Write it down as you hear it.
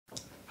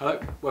Hello,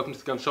 welcome to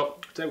the gun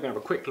shop. Today we're going to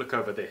have a quick look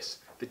over this,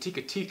 the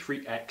Tikka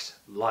T3x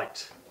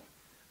Lite.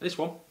 This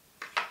one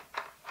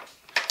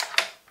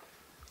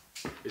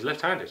is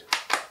left-handed.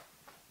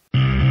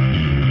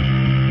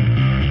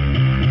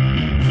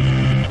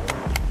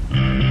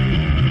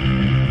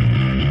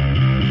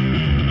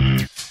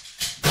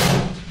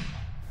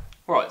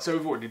 Alright, so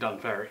we've already done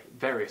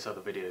various other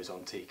videos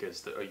on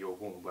Tikkas that you're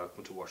more than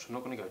welcome to watch. I'm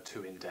not going to go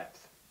too in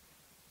depth.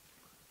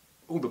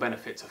 All the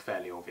benefits are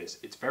fairly obvious.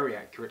 It's very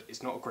accurate,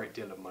 it's not a great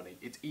deal of money,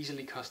 it's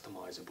easily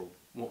customizable.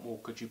 What more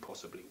could you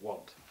possibly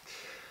want?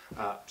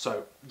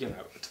 So, you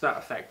know, to that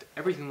effect,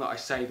 everything that I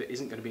say that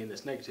isn't going to be in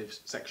this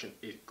negatives section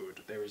is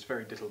good. There is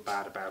very little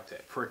bad about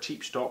it. For a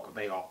cheap stock,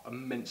 they are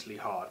immensely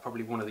hard.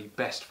 Probably one of the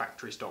best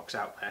factory stocks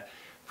out there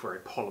for a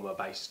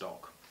polymer-based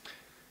stock.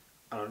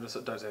 And I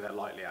just don't say that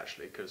lightly,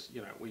 actually, because, you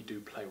know, we do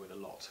play with a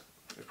lot.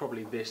 It's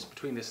probably this,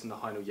 between this and the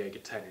Heinel Jaeger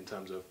 10 in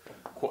terms of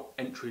quite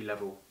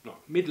entry-level, no,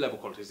 mid-level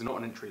qualities. They're not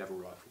an entry-level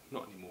rifle,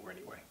 not anymore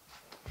anyway.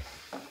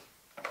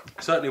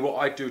 Certainly what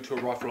I do to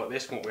a rifle like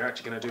this, what we're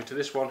actually going to do to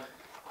this one,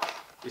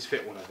 is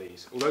fit one of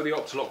these. Although the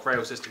Optolock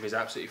rail system is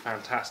absolutely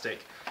fantastic,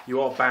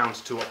 you are bound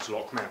to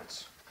Optolock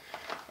mounts.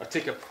 A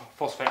Tikka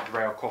phosphated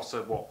rail costs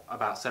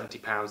about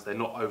 £70, they're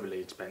not overly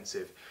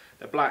expensive.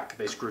 They're black,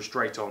 they screw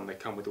straight on, they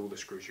come with all the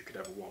screws you could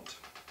ever want.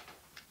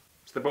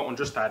 So they're bought on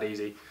just that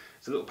easy.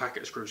 It's a little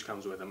packet of screws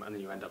comes with them, and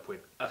then you end up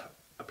with a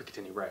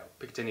Picatinny rail.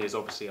 Picatinny is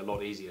obviously a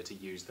lot easier to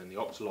use than the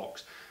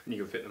Optolocks, and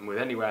you can fit them with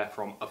anywhere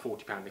from a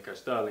 £40 Nico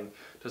Sterling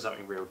to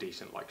something real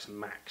decent like some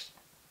Max.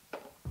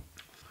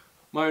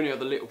 My only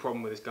other little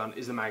problem with this gun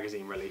is the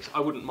magazine release. I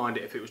wouldn't mind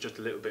it if it was just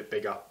a little bit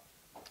bigger,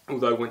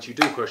 although once you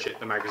do push it,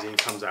 the magazine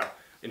comes out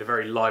in a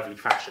very lively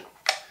fashion.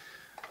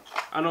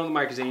 And on the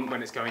magazine,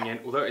 when it's going in,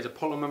 although it's a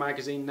polymer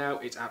magazine now,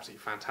 it's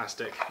absolutely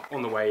fantastic.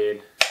 On the way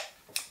in,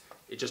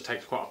 it just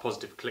takes quite a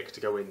positive click to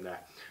go in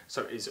there.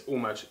 So it's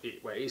almost,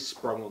 it is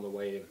sprung on the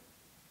way in.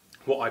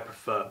 What I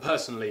prefer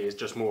personally is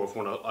just more of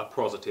a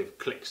positive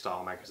click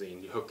style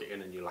magazine. You hook it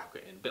in and you lap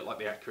it in, a bit like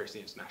the Accuracy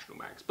International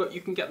mags. But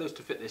you can get those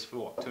to fit this for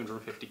what,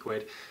 250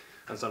 quid?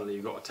 And suddenly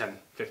you've got a 10,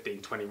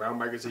 15, 20 round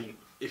magazine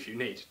if you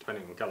need,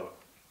 depending on the caliber.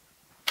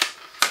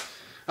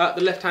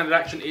 The left-handed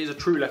action is a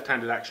true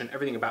left-handed action.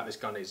 Everything about this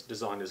gun is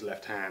designed as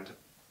left hand.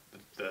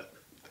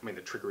 I mean,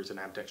 the trigger is an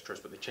ambidextrous,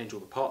 but they change all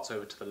the parts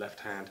over to the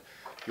left hand.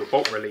 Your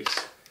bolt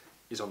release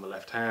is on the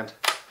left hand,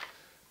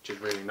 which is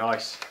really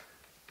nice,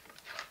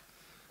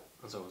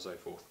 and so on and so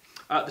forth.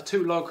 The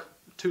two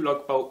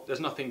lug bolt, there's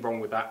nothing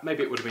wrong with that.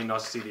 Maybe it would have been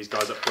nice to see these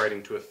guys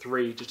upgrading to a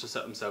 3 just to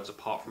set themselves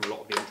apart from a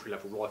lot of the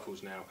entry-level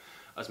rifles now,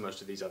 as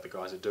most of these other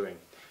guys are doing.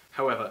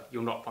 However,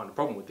 you'll not find a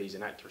problem with these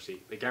in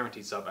accuracy. They're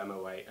guaranteed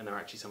sub-MOA, and they're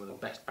actually some of the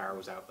best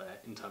barrels out there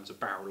in terms of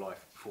barrel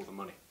life for the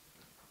money.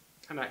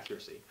 And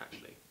accuracy,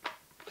 actually.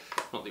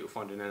 Not that you'll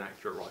find an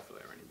inaccurate rifle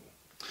there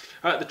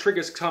anymore. The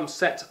triggers come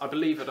set, I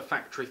believe, at a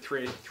factory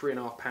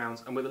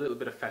 £3.5, and with a little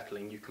bit of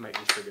fettling you can make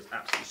these triggers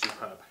absolutely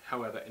superb.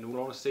 However, in all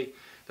honesty,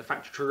 the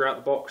factory trigger out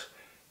the box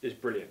is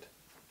brilliant.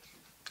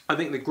 I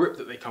think the grip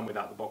that they come with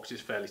out the box is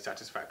fairly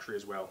satisfactory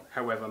as well.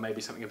 However, maybe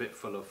something a bit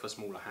fuller for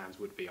smaller hands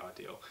would be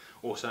ideal,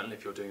 or certainly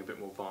if you're doing a bit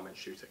more varmint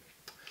shooting.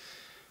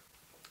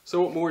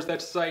 So what more is there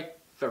to say?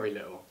 Very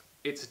little.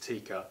 It's a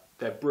Tikka,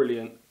 they're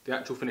brilliant, the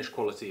actual finished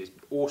quality is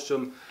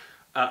awesome.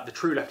 The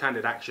true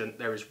left-handed action,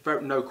 there is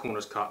no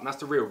corners cut, and that's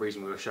the real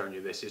reason we were showing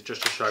you this, is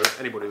just to show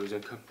anybody who's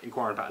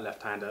inquiring about a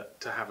left-hander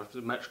to have as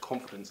much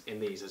confidence in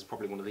these as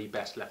probably one of the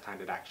best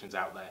left-handed actions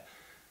out there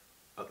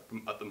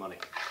at the money.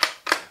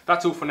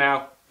 That's all for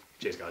now.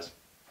 Cheers, guys.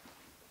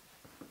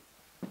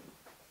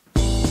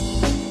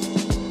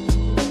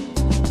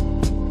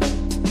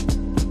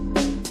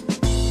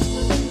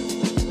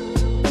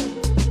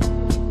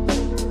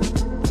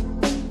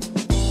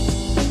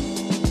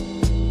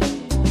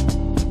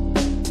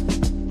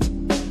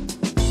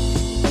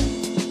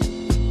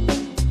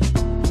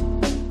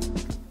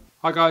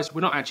 Hi guys,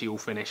 we're not actually all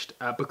finished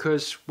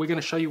because we're going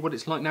to show you what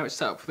it's like now it's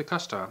set up for the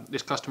customer.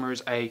 This customer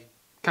is a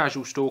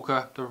casual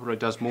stalker, probably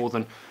does more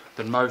than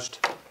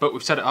most, but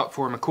we've set it up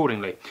for him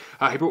accordingly.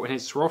 He brought in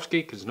his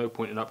Swarovski because there's no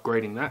point in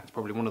upgrading that. It's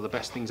probably one of the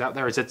best things out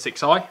there, a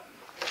Z6i.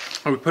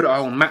 And we put it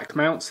on Mac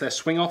mounts, they're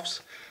swing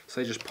offs,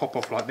 so they just pop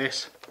off like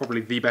this.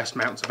 Probably the best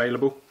mounts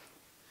available.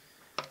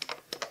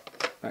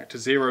 Back to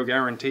 0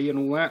 guarantee and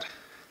all that.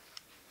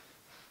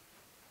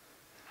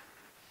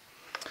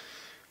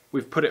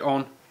 We've put it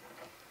on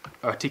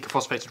a Tikka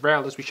phosphated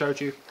rail as we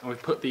showed you, and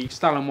we've put the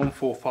Stalin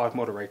 145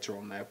 moderator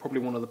on there, probably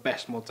one of the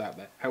best mods out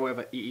there.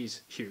 However, it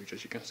is huge,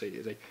 as you can see.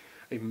 It is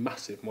a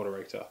massive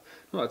moderator.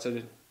 Not that's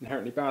an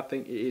inherently bad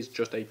thing, it is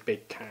just a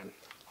big can.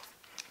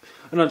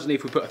 And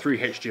underneath we put a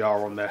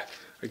 3HGR on there,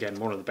 again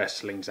one of the best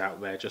slings out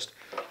there, just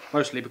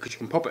mostly because you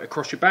can pop it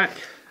across your back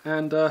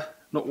and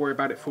not worry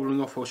about it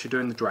falling off whilst you're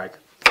doing the drag.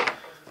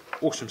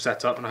 Awesome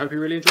setup, and I hope he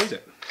really enjoys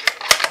it.